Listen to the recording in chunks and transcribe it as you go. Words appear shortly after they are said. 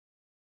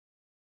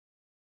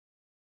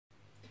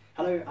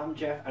Hello, I'm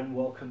Jeff and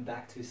welcome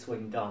back to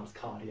Swing Dance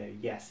Cardio.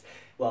 Yes,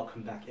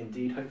 welcome back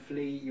indeed.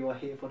 Hopefully you are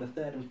here for the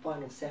third and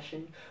final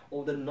session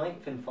or the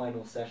ninth and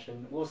final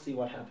session. We'll see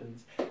what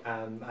happens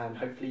and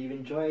hopefully you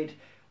enjoyed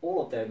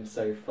all of them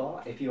so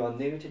far. If you are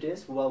new to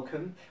this,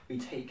 welcome. We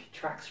take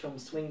tracks from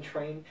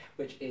SwingTrain,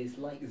 which is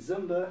like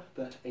Zumba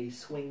but a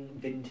swing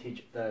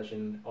vintage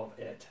version of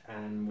it,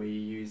 and we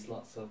use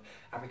lots of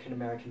African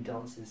American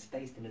dances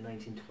based in the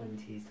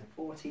 1920s to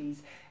 40s,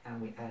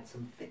 and we add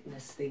some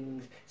fitness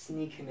things,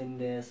 sneak them in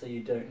there so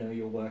you don't know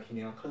you're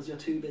working out because you're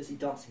too busy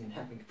dancing and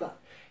having fun.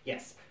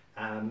 Yes,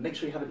 make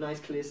sure you have a nice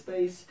clear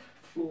space.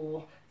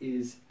 Floor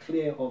is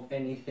clear of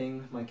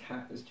anything. My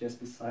cat is just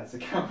beside the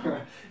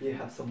camera. You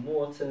have some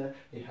water,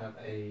 you have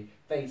a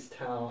face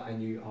towel,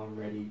 and you are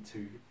ready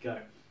to go.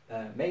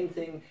 Main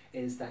thing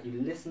is that you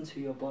listen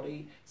to your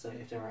body, so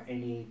if there are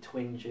any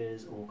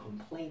twinges or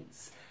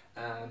complaints,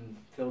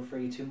 feel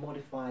free to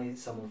modify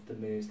some of the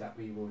moves that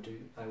we will do.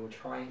 I will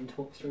try and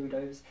talk through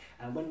those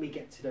when we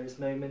get to those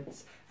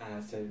moments,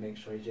 so make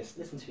sure you just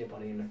listen to your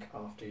body and look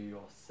after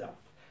yourself.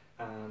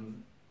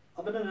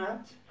 Other than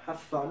that, have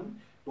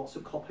fun. Lots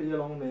of copy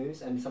along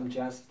moves and some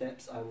jazz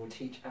steps I will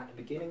teach at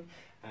the beginning,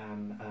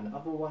 and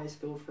otherwise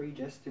feel free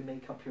just to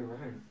make up your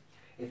own.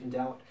 If in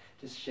doubt,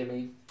 just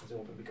shimmy, it's all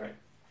going to be great.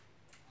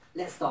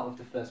 Let's start with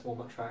the first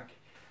warm-up track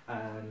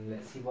and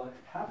let's see what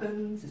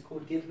happens. It's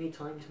called Give Me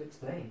Time to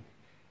Explain.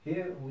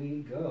 Here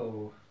we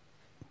go.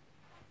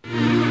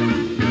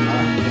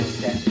 Alright,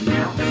 step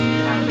out,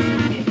 out,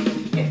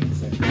 in,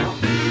 so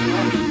out, in,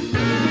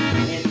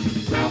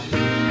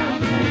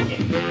 out, and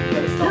in.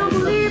 Let's start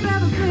with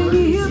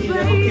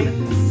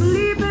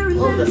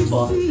on the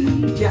spot,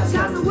 just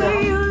hands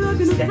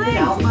down, step it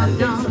out and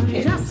lift some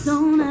hips,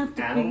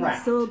 and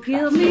around. So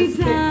give me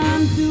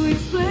time to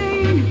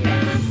explain.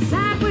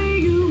 That way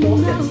you Four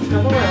know. steps,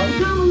 turn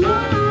around. Come a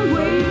long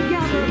way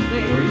together,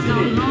 baby. It's a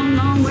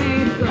long way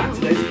to go. Back to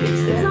those kick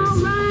steps. It's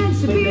alright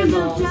to be a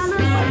little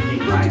jealous, but you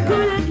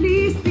could at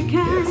least be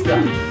kind.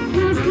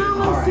 There's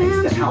common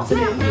sense to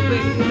tell me,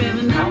 baby,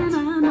 and I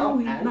know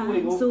you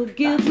mind. So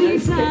give me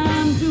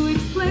time to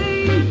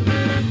explain.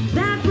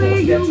 That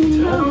way you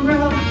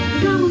know.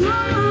 Come a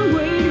long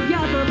way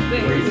together,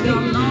 baby. It's a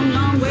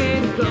long way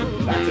to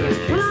go. Back to those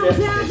kick steps.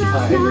 This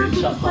time,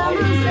 reach up high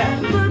and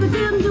step. But I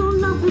didn't do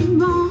nothing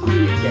wrong.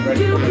 Get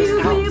ready for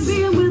those outs.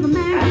 Being with a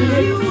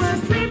man, you were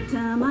sleep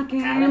time. I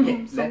can't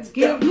handle. So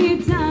give me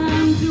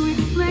time to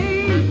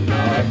explain.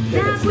 Alright,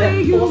 That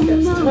way you four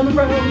steps, turn know.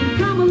 around.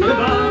 Come a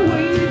long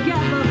way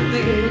together,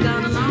 baby.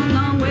 Got a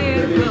long way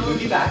to go.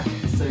 Move you back,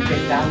 so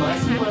get down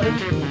nice and low.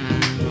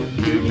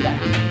 Move you back.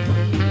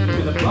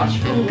 With a brush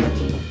forward.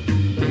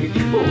 Move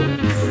you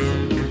forwards.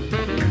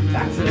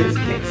 Back to those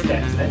kick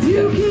steps. Let's You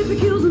go. keep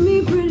accusing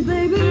me, pretty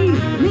baby.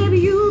 Maybe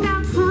you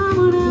got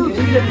someone else.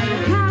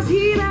 Cause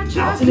he that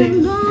trusts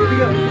you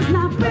knows is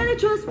not really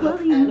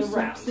trustworthy. And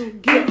around. So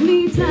give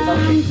me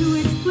time to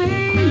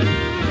explain.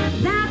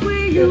 That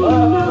way you Come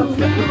on, know.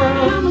 step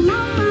around. Come a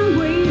long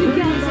way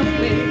together,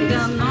 baby.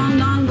 Got a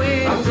long way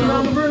to Bounce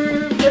around the go.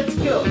 room. Let's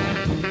go.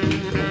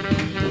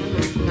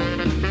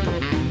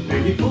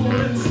 Boogie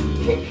forwards.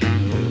 Kick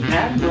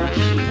and brush.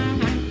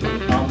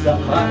 Arms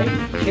up high.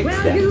 Kick Well,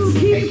 steps. you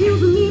keep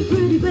accusing me,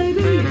 pretty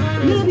baby.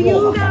 Maybe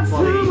you got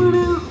someone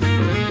else.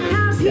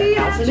 Cause he Step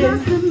out that and in.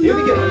 trusts you Here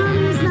we go.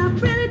 knows is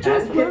not really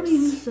trustworthy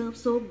hips. himself.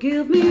 So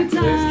give me Back to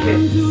those time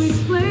kicks. to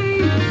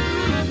explain.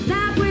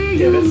 That way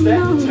Give you it a step,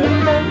 know.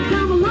 turn around.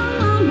 Come a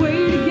long way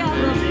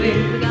together,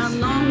 baby. We got a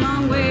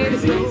long way to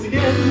Easy, go. easy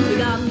again. We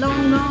got a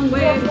long way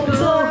to One go. more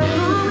time.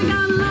 Oh, we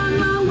got a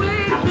long way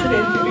to Out and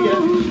in. Here we go.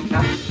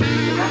 Out,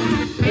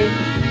 in,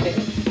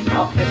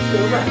 out, hips go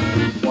around.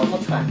 One more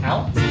time.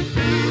 Out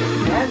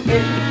and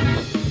in.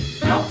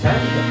 Out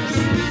and hips.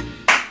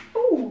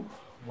 Ooh,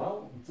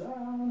 well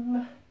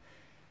done.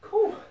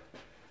 Cool.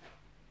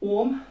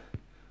 Warm.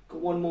 Got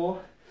one more.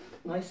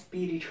 Nice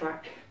speedy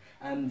track.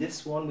 And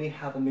this one we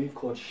have a move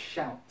called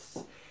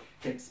shouts.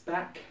 Hips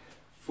back,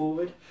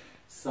 forward,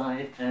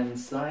 side and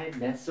side,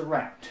 let's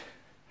around.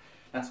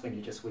 That's when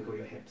you just wiggle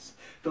your hips.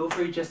 Feel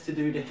free just to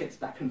do the hips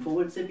back and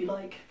forwards if you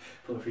like.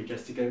 Feel free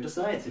just to go to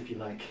sides if you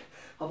like.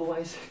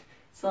 Otherwise,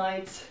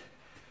 sides,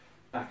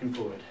 back and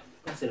forward.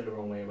 I said it the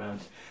wrong way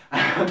around.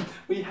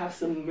 We have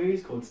some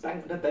moves called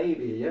Spank the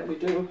Baby. Yeah, we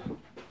do.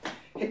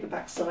 Hit the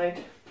back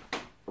side,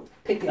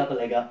 pick the other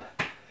leg up,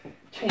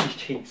 change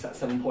cheeks at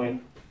some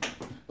point,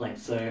 like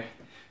so.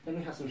 Then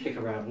we have some kick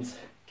arounds.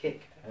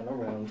 Kick and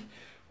around.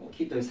 We'll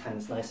keep those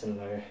hands nice and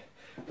low.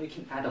 We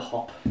can add a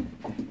hop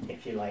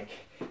if you like,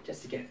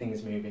 just to get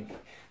things moving.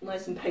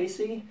 Nice and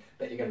pacey,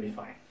 but you're going to be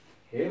fine.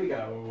 Here we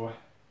go.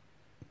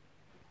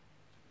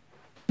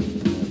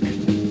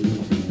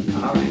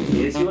 Alright,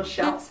 here's your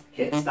shouts.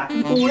 Hips back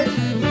and forward.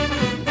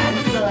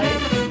 And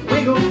side.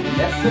 Wiggle.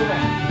 Let's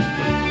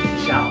around.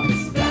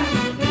 Shouts. Back,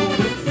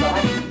 forward,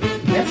 side.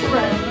 Let's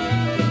around.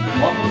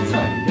 One more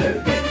time. Go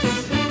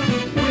hips.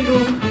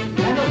 Wiggle.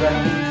 And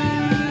around.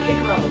 Kick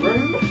around the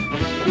room.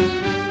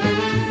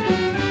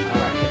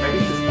 Alright, get ready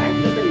to spank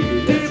the baby.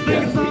 Let's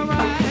go.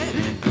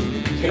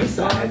 Kick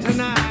side.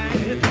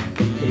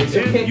 Here's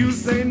your If kicks. you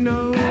say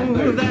no,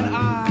 then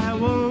I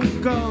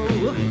won't go.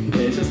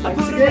 Here's your spikes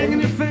Put a ring again. in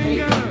your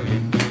finger.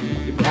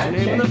 You put your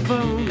name on the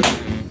phone.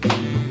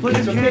 Put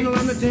a candle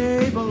on the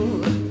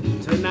table.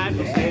 Tonight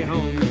we'll stay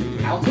home.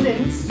 Out and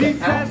in. She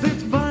says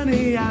it's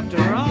funny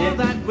after all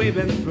that we've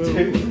been through.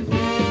 2.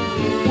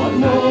 One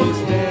more. We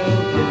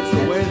still talk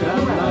the way that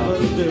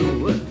lovers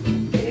do.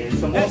 Here's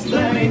some more It's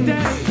rainy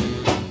day.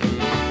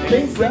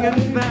 It's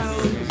ringing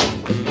bells.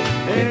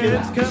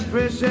 It's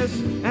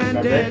capricious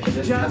and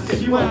it's just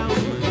swell.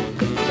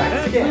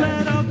 It's a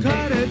little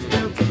cottage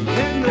built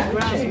in the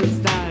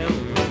craftsman style.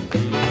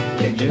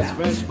 It's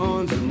fresh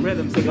horns and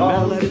rhythms and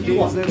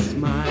melodies and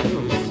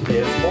smiles.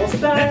 Here's more It's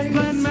spanks.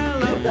 Glen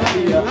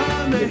Melody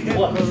on the hit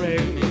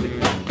parade.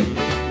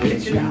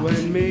 It's you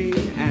and me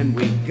and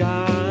we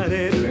got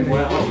it Doing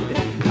well. made.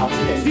 Out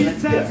and in. She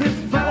Let's says go.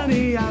 it's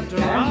funny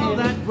after all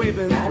that we've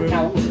been And through.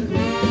 out.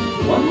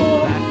 One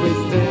more. That we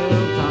still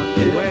talk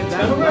the way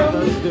that Turn around.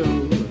 lovers do.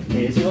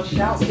 Here's your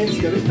shout. Hips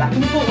goes back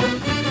and forward.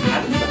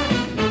 And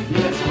side.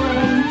 Let's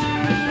round.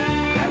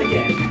 And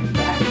again.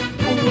 Back,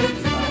 forward,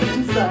 side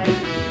and side.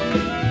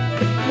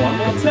 One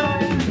more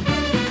time.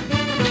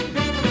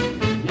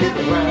 Kick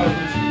around.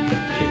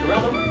 Kick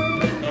around the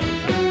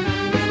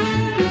room.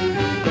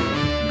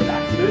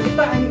 Back to those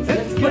bangs.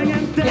 Let's It's go.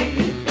 swinging day.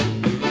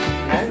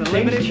 And It's a change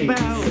limited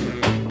cheeks. bell.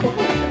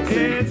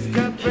 It's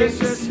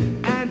capricious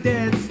and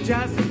it's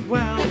just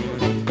swell.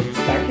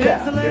 Spank it It's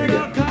a out. Here we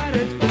little go.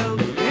 cottage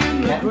built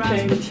in the And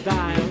craftsman change.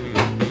 style.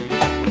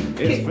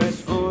 It's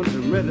fresh horns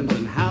and rhythms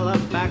and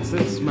Halifax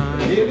and smile.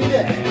 Here we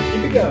go.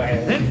 Keep it going.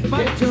 It's Buck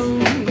Kicks.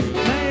 Jones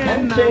playing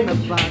And on change. the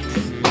box.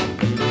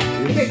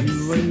 It's Kicks.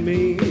 you and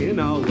me and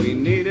all we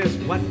need is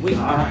what we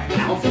got. Alright,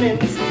 out and in.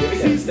 Here we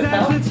go. She Step says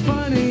out. it's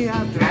funny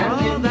after And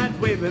all in. that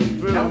we've been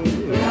through. Out, out, in.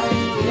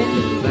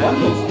 That One we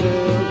more.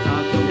 still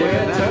talk the way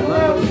Yeah, that turn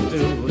lovers around. do.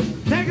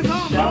 Take us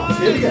home, Shout.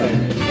 Here we boys! go.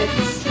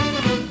 Hips.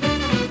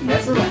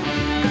 Mess around.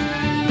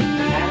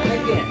 And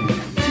again.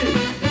 2.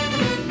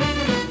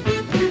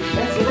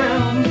 Mess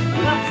around.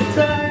 Last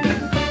time.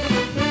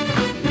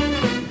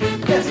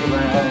 Mess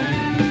around.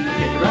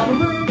 Kick around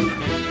the room.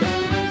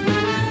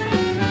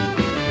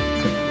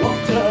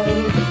 One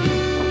time.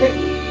 Okay.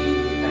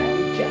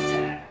 And chest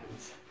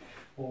hands.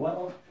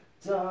 Well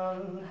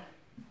done.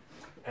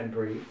 And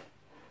breathe.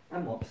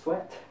 And mop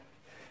sweat.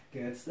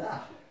 Good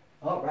stuff.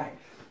 Alright.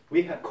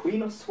 We have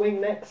Queen of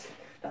Swing next.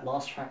 That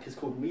last track is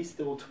called We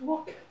Still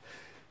Talk.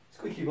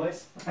 Squeaky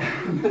voice.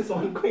 This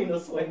one, Queen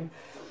of Swing.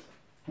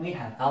 We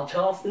have our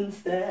Charleston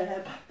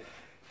step.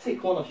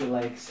 Take one of your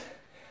legs.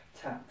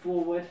 Tap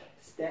forward,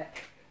 step,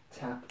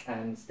 tap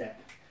and step.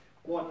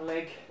 One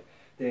leg,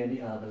 then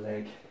the other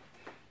leg.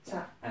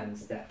 Tap and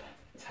step,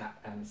 tap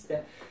and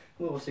step.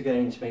 We're also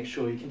going to make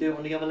sure you can do it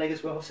on the other leg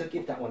as well, so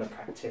give that one a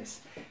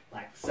practice.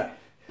 Like so.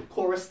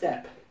 Chorus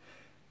step.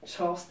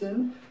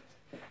 Charleston.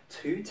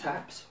 2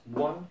 taps.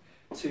 1,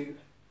 2,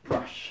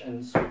 brush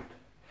and swoop.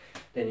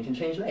 Then you can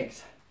change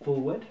legs.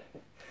 Forward,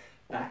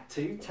 back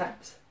 2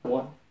 taps.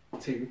 1,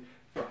 2,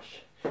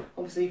 brush.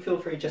 Obviously feel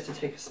free just to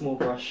take a small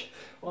brush,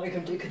 or you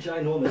can take a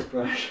ginormous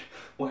brush,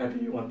 whatever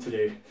you want to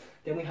do.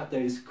 Then we have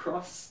those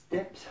cross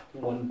steps.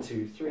 1,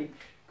 2, 3,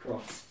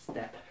 cross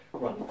step,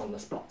 run on the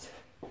spot.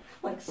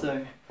 Like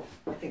so.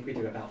 I think we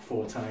do about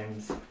 4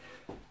 times.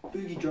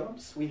 Boogie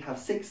drops, we have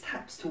 6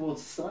 taps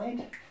towards the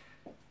side,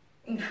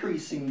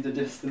 increasing the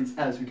distance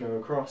as we go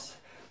across.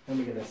 Then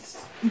we're going to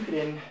scoop it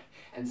in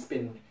and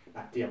spin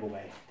back the other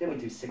way. Then we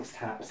do 6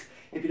 taps.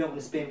 If you don't want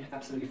to spin,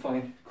 absolutely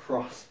fine.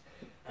 Cross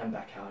and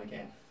back out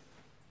again.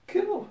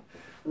 Cool.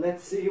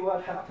 Let's see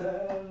what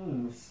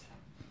happens.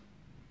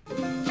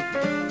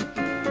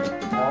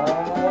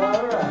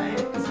 Alright.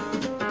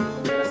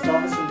 We're going to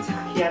start with some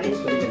tacchianis.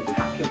 We're going to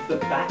tap your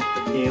foot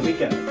back. Here we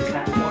go.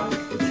 Tap 1,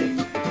 2,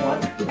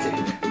 1, 2.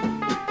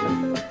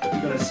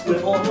 You're going to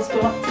swivel on the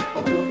spot.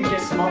 Or look at your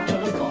smart on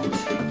the spot.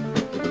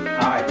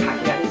 Alright,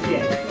 tacchianis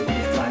again.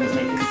 This time is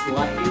making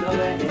slightly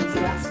lower into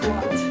that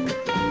squat.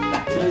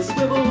 Back to those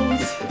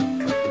swivels.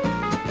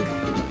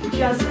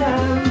 Just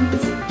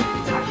hands.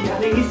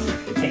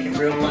 Tacchianis. Take it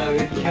real low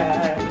if you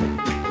can.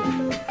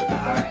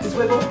 Alright,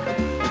 swivel.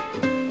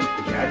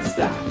 Good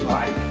stuff.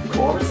 Alright,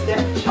 chorus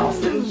step,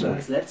 Charleston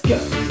shows. Let's go.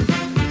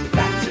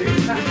 Back 2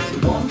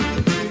 taps. 1,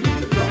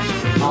 2, brush.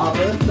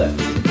 Other foot.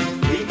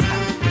 3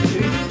 taps.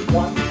 2,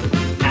 1,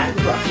 and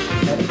brush.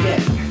 And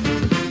again.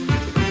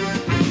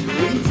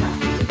 3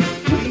 taps.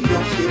 3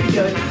 brush. Here we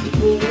go.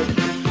 Forward.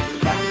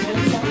 Back and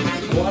tap.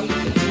 1, 2,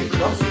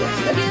 cross step.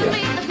 Let's go.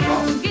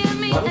 Cross.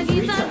 1,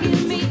 3 taps.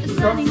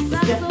 Cross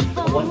step.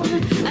 1, 2,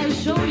 3. I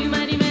show you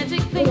many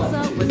magic things. So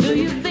what do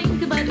you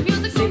think about the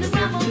music on the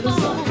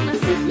gramophone?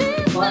 Listen to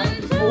my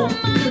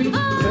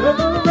Turn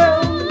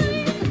around.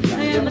 I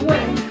am the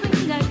best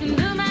thing. I can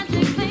do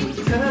magic things.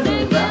 Turn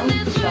around.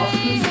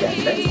 Charleston step.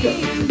 Let's go.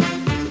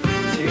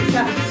 2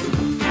 taps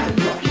and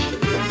brush.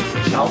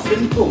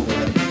 Charleston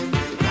forward.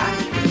 Back.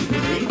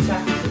 3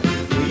 taps.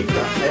 3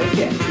 brush.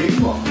 Again. 2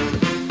 more.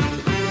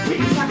 3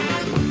 taps.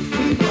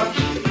 3 brush.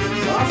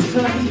 Last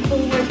turn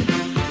forward.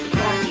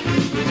 Back.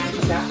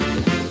 Tap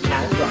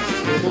and brush.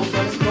 Swivels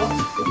on the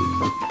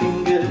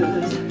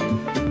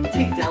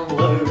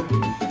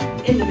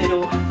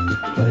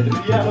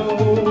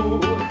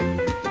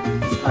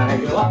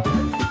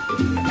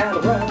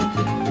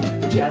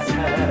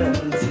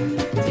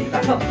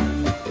up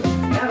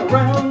and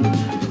around.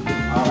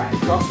 Alright,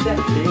 cross step,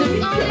 here we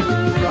go.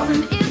 Cross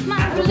and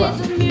around. Cross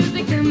step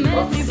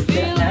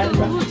and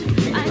round.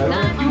 Take it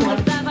over if you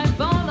want.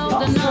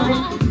 Last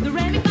time.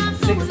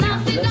 6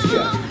 counts, let's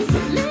go.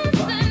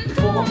 5,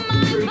 4,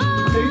 3,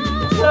 2,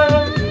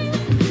 turn.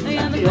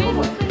 And the other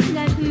way.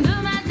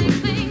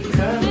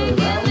 Turn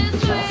around,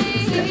 Charleston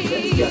step,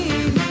 let's go.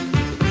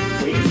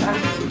 We tap,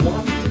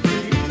 1,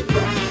 2,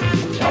 brush,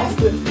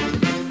 Charleston.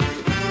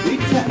 We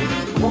tap,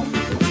 1,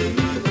 2,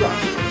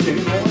 brush, 2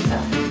 more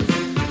times.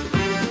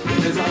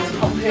 Those arms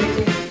pumping,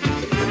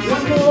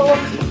 1 more.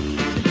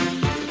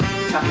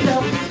 Tap it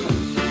up.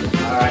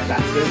 Alright,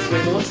 back to the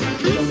swivel, on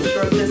the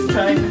stroke this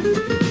time.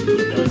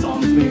 Those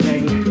arms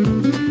moving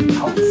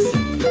out.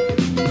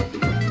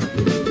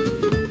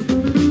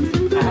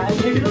 And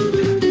pick it up.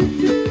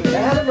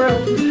 And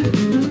around.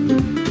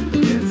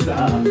 It's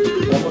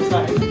one more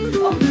time.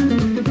 Up and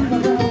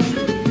around.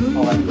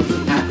 Alright, we've got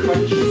some ab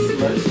crunches.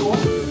 Slow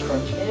squat.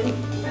 Crunch in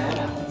and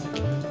out.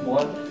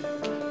 1,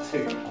 2.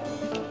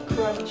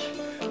 Crunch.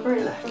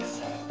 Relax.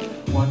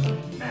 1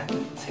 and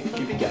 2.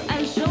 Here we go.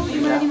 I'll show you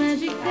my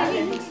magic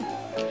things.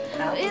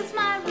 It's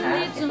my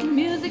religion.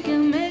 Music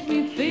can make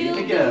me feel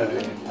Here we go.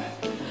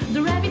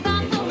 the rabbit If you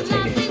want to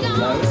take it to a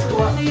low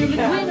squat, you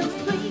can.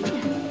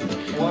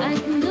 1, I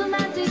can do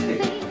magic 2.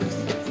 things.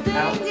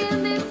 Out.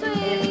 Singing this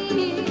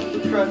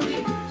way. Crunch.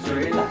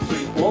 Relax.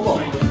 1 more.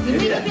 Here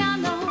we go.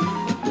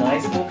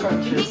 Nice more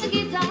crunches.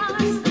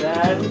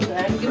 Stand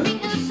and Give me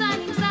crunch. a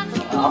shining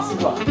saxophone. Last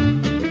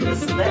one. The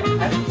step and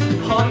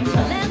party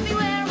time. Let me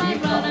wear my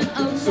rod and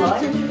ocean.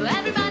 Slide.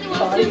 Everybody wants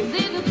Party. to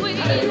see the queen.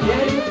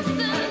 Again.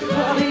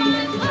 Party.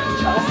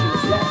 Charleston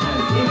step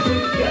and here we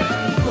go.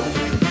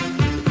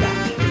 Back.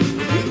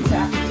 We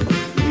tap.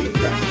 We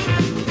brush.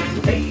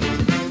 Hey.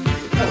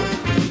 Oh.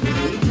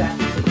 We tap.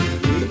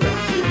 We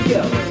brush. Here we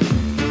go.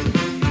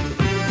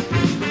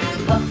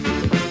 Up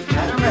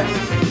and around.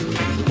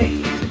 Hey.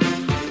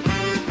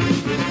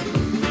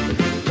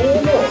 4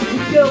 more.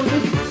 Keep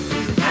going.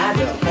 Add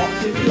a hop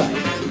to the light.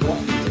 1,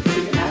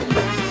 2, and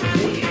back.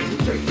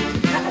 3.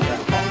 Add a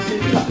hop to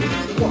the light.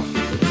 1,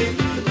 2,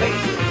 3.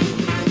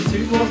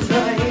 2 more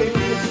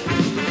times.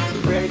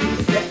 Ready,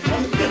 set,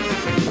 and go.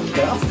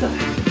 Last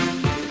time.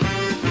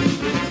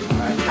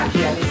 Alright, catch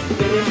your hands,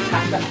 finish,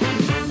 tap back.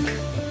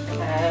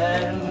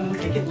 And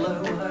take it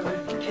lower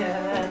if you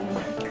can.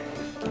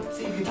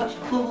 See if you touch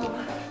the floor.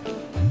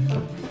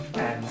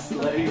 And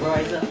slowly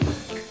rise up.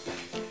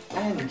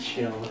 And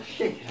chill,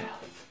 shake it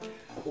out.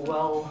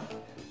 Well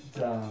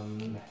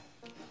done.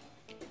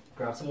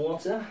 Grab some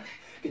water.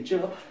 Good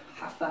job.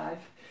 High five.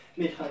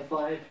 Mid high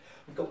five.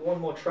 We've got one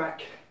more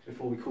track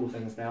before we cool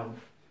things down.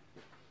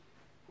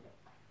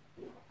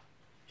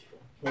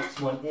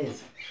 Next one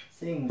is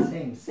sing,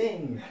 sing,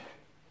 sing.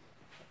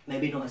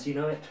 Maybe not as you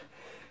know it.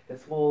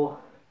 There's more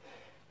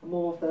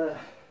of the,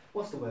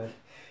 what's the word?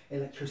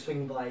 Electro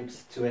swing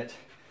vibes to it.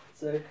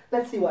 So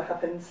let's see what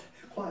happens.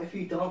 Quite a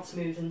few dance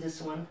moves in this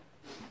one.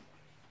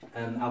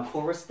 Our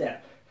chorus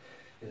step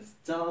is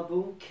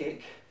double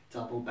kick,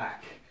 double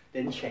back,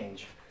 then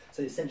change.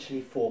 So essentially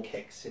 4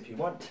 kicks if you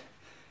want.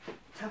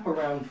 Tap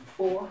around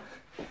for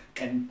 4,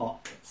 and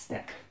bop,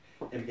 step.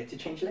 Then we get to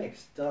change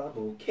legs.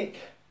 Double kick,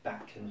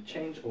 back and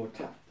change, or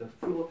tap the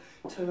floor,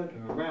 turn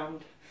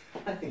around.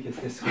 I think it's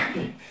this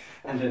way.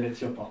 And then it's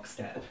your box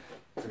step.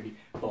 3,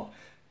 4.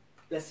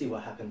 Let's see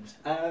what happens.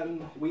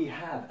 We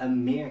have a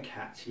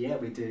meerkat. Yeah,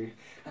 we do.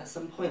 At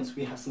some points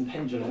we have some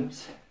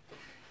pendulums,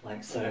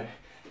 like so.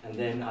 And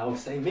then I will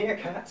say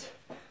meerkat,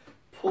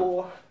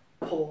 paw,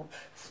 paw,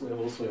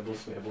 swivel, swivel,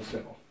 swivel,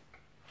 swivel.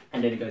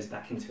 And then it goes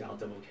back into our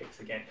double kicks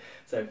again.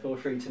 So feel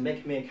free to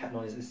make meerkat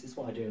noise. This is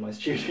what I do in my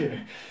studio.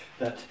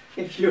 But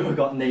if you've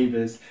got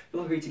neighbours,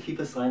 feel free to keep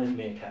a silent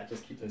meerkat.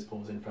 Just keep those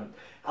paws in front.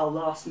 Our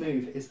last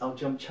move is our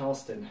jump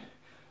Charleston.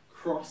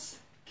 Cross,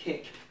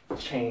 kick,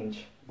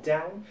 change,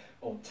 down,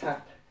 or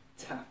tap,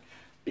 tap,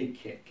 big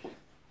kick.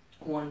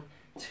 1,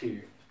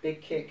 2,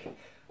 big kick,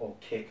 or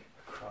kick,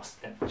 cross,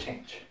 and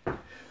change.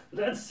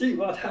 Let's see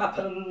what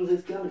happens.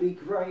 It's going to be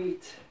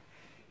great.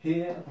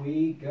 Here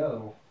we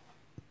go.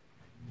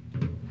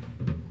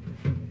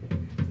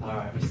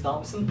 Alright, we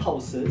start with some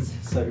pulses.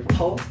 So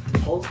pulse,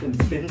 pulse, then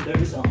spin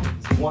those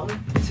arms.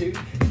 1, 2,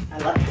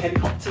 and like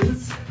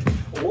helicopters,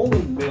 all the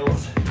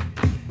wheels.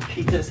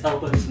 Keep those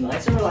elbows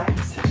nice and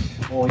relaxed.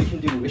 Or you can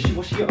do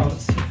wishy-washy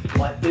arms,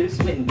 wipe those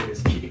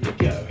windows, keep it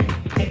going.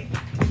 Hey,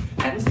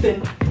 and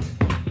spin.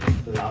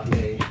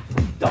 Lovely.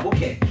 Double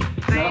kick,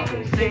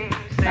 double kick,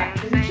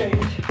 back and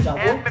change,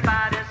 double,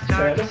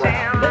 turn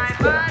around, let's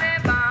go.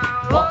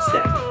 Hop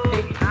step,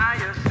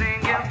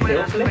 hey,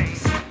 uphill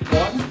flicks,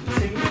 1,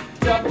 2,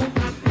 double,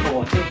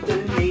 or take the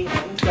knee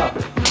and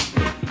double.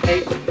 Hey,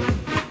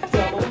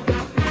 double,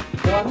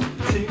 1,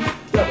 2,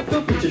 double,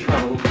 feel free to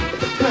travel,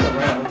 turn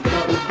around,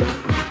 double,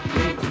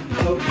 hey,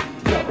 oh,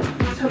 double,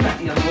 turn back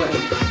the other way,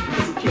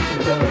 as it keeps on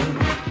going.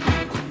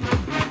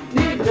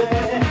 Nearly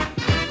there.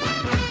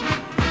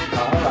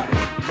 Alright,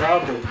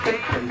 double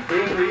kick, and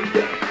here we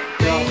go.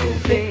 Double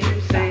kick,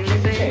 back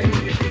and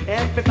change.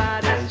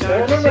 And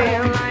turn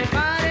around.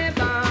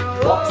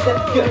 Walk, step,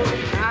 go.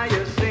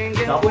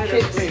 Double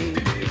kicks.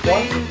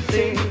 1,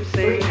 2,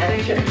 3,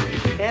 and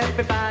change.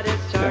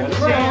 Everybody's Turn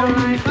turning around.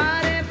 like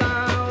body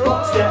bounce.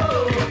 Walk, step.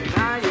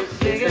 Now you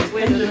sing it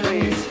with the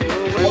swing.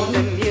 When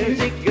the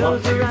music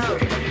goes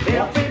around,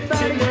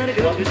 everybody gotta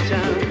go to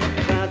town.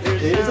 But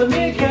there's Here's a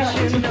something you kneecap,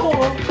 should know.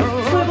 core,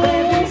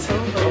 swivels.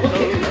 Double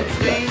kick, let's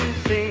go.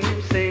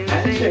 Sing,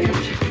 And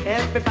change.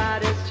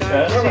 everybody's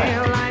Turn turning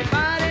around. like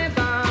body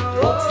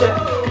bounce. Walk, step.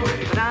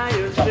 Now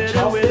you Touch, sit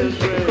Charleston, with the kick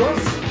swing.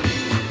 across.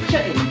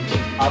 Change.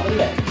 Other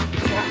leg.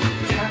 Tap,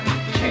 tap,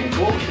 change.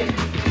 Walk, kick.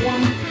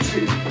 1,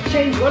 2.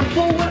 Change, run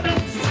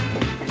forwards.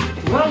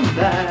 Run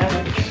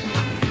back.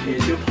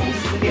 Here's your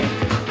pulses again.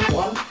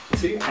 1,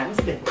 2, and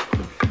spin.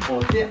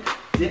 Or dip,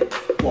 dip,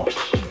 wash.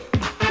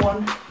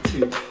 1,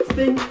 2,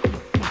 spin.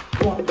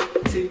 1,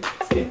 2,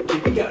 spin.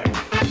 Keep it going.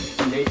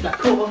 Engage that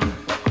core.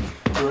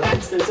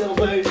 Relax those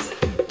elbows.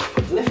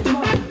 Lift them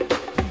up.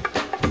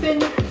 Spin.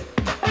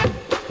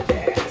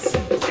 Yes.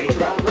 Skate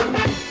around the room.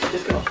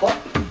 Just gonna hop.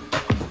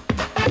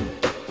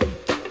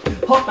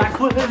 Hop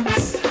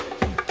backwards.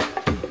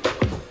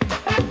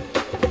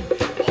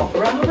 Hop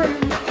around the room.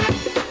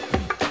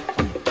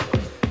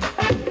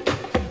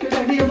 Go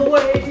back the other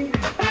way.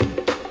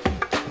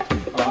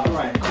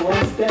 Alright,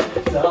 core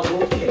step,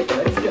 double kick.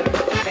 Let's go.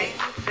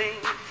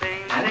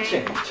 And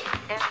change.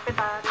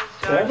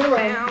 Turn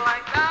around.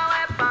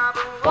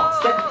 Hop,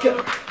 step, go.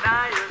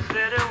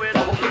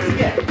 Double kicks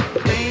again.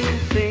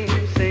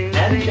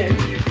 And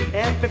change.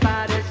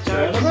 Everybody's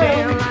Turn turning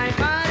around. like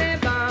body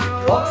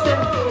bounce. Hop, step.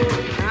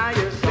 Now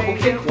you Double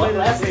kick one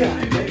last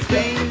time. Let's go.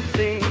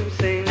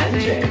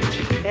 And change.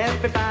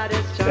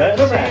 Everybody's Turn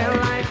turning around.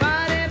 like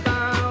body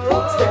bounce.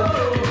 Hop, step.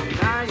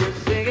 Now you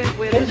sing it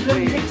with a Pendulum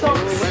swing.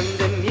 TikToks. When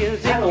the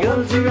music And a 1,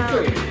 goes 2, around,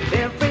 3.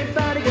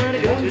 everybody gotta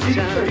go 1, to 2,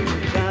 town. 3.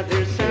 But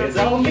there's Here's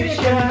our something you should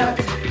kneecap.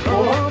 know.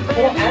 Core, Oh,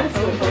 core, baby, and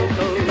swivel.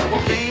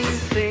 Double kicks.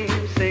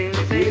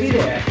 Maybe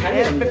there. Hang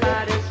in there.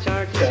 Everybody's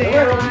turning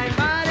Turn around. like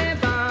body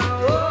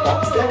bounce.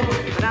 Hop, step.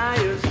 Now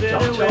you sit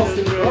Jump, with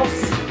Charleston, a cross.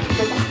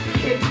 swing.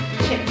 Kick,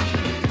 change.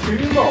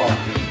 2 more.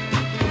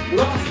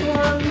 Last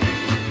one.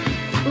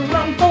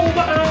 Run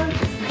forwards.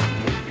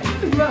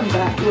 Run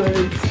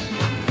backwards.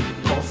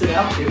 Pulse it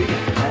out. Here we go.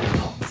 And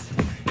pulse.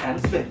 And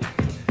spin.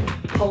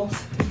 Pulse.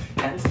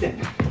 And spin.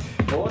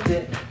 Or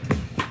dip.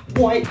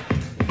 Wipe.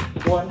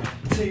 1,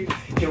 2.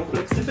 Heel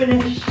flicks to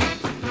finish.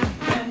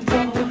 And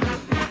double.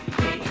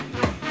 Kick.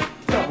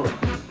 Double.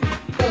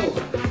 Double.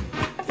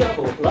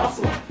 Double. Last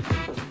one.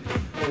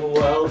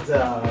 Well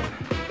done.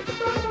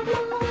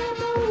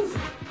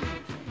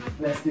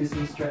 Let's do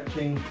some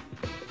stretching.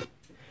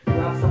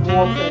 Grab some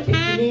water if you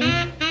need.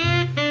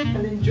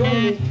 And then join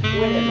me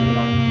whenever you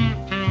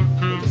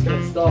like. We're just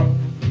going to start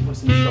with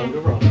some shoulder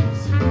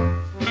rolls.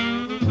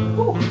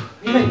 Whew,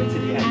 we made it to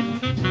the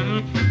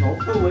end. Roll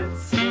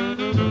forwards.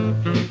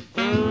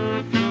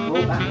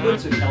 Roll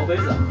backwards with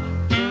elbows up.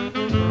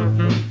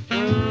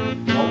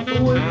 Roll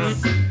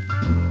forwards.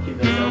 Keep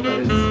those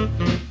elbows.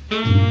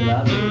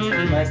 Lovely. Take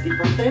a nice deep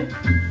breath in.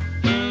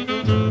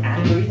 And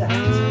breathe out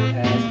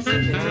as you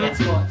sink into that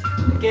squat.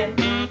 Again.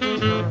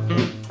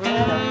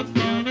 And out.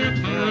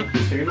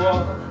 2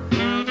 more.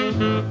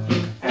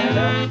 And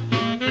out.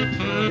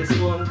 This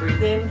one,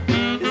 breathe in.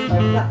 This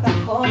time flat back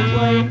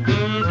halfway.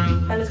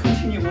 And let's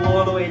continue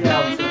all the way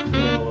down to the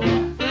floor.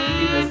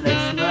 Keep those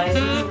legs nice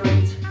and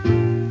straight.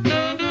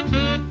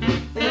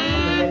 Then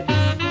from the legs.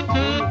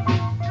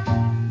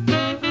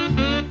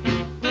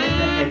 Let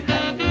the head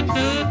hang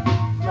loose.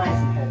 Nice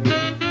and heavy.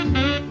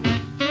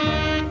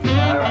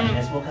 Alright,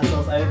 let's walk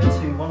ourselves over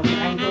to one of the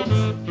angles.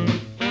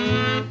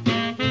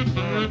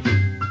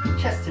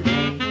 Chest to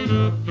knee.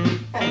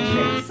 And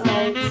change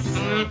sides.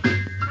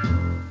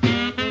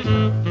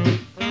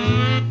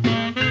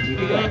 Here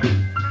we go.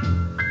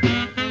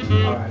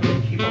 Alright, we're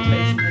going to keep on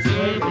facing this way.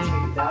 We're going to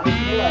take it down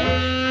into the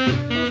ledge.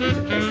 Feel free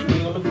to place the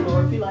knee on the floor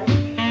if you like.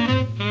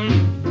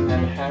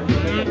 And hands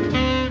on the hip.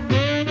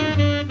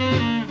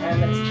 And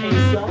let's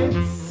change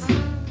sides.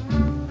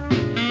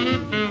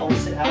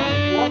 Pulse it out if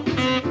you want. Keep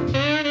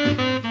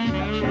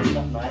that chest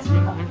up nice and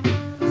high.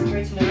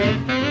 Straighten the leg,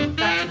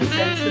 back to the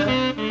centre.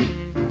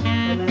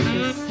 And let's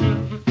just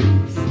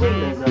swing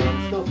those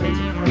arms. Feel free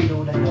to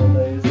cradle the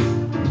elbows.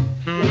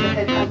 Get the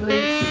head back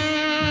loose.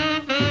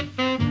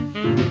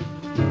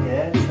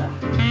 Good stuff.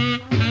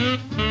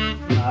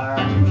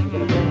 Alright, we're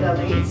going to bend our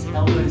knees,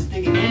 elbows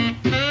digging in.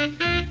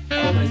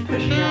 Elbows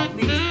pushing out,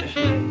 knees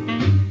pushing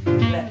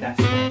in. Let that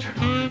sweat drip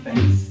off your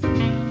face.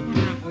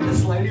 We're going to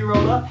slowly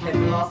roll up, head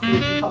past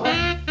the collar.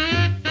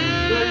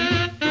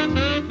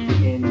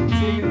 In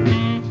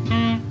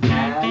 2,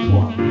 and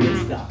 1. Good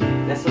stuff.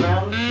 Let's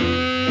around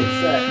in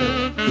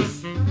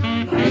circles.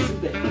 Nice and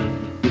big.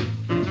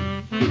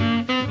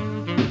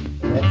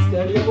 Let's go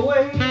the other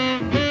way.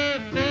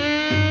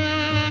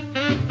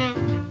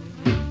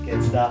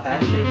 Good stuff.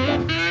 And shake that.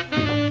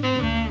 We're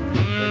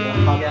going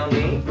to hug our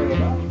knee, bring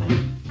it up.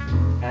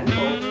 And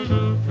hold.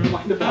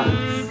 Find the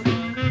balance.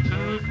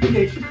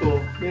 Engage your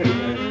core. There we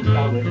go.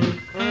 Found it.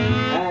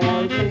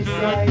 And change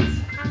sides.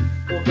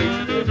 Feel free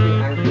to do a few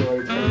ankle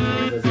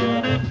rotations as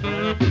well.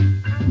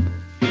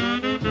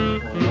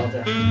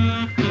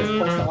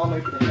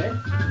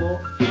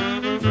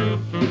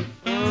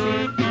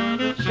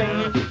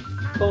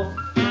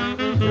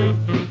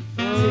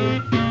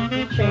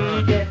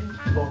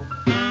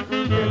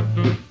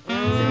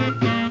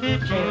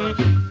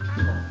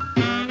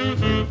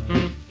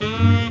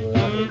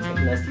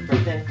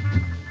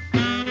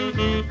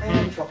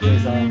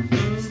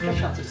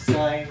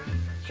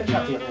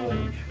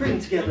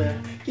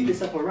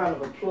 yourself a round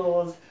of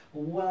applause.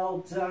 Well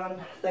done.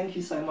 Thank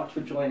you so much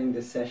for joining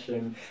this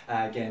session.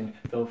 Again,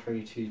 feel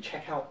free to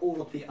check out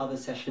all of the other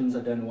sessions. I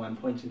don't know why I'm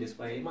pointing this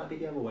way. It might be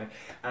the other way.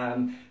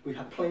 We've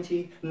had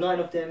plenty, 9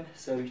 of them,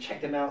 so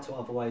check them out, or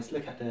otherwise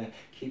look at the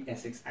Keep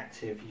Essex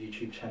Active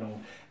YouTube channel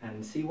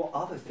and see what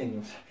other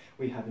things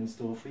we have in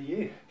store for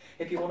you.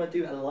 If you want to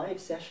do a live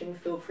session,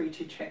 feel free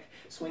to check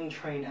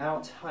SwingTrain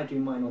out. I do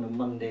mine on a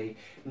Monday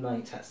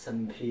night at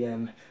 7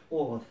 PM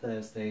or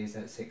Thursdays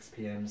at 6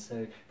 PM,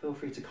 so feel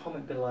free to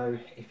comment below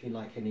if you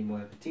like any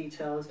more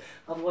details.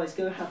 Otherwise,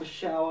 go have a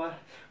shower,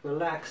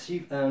 relax,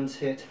 you've earned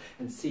it,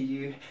 and see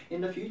you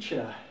in the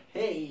future.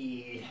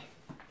 Hey!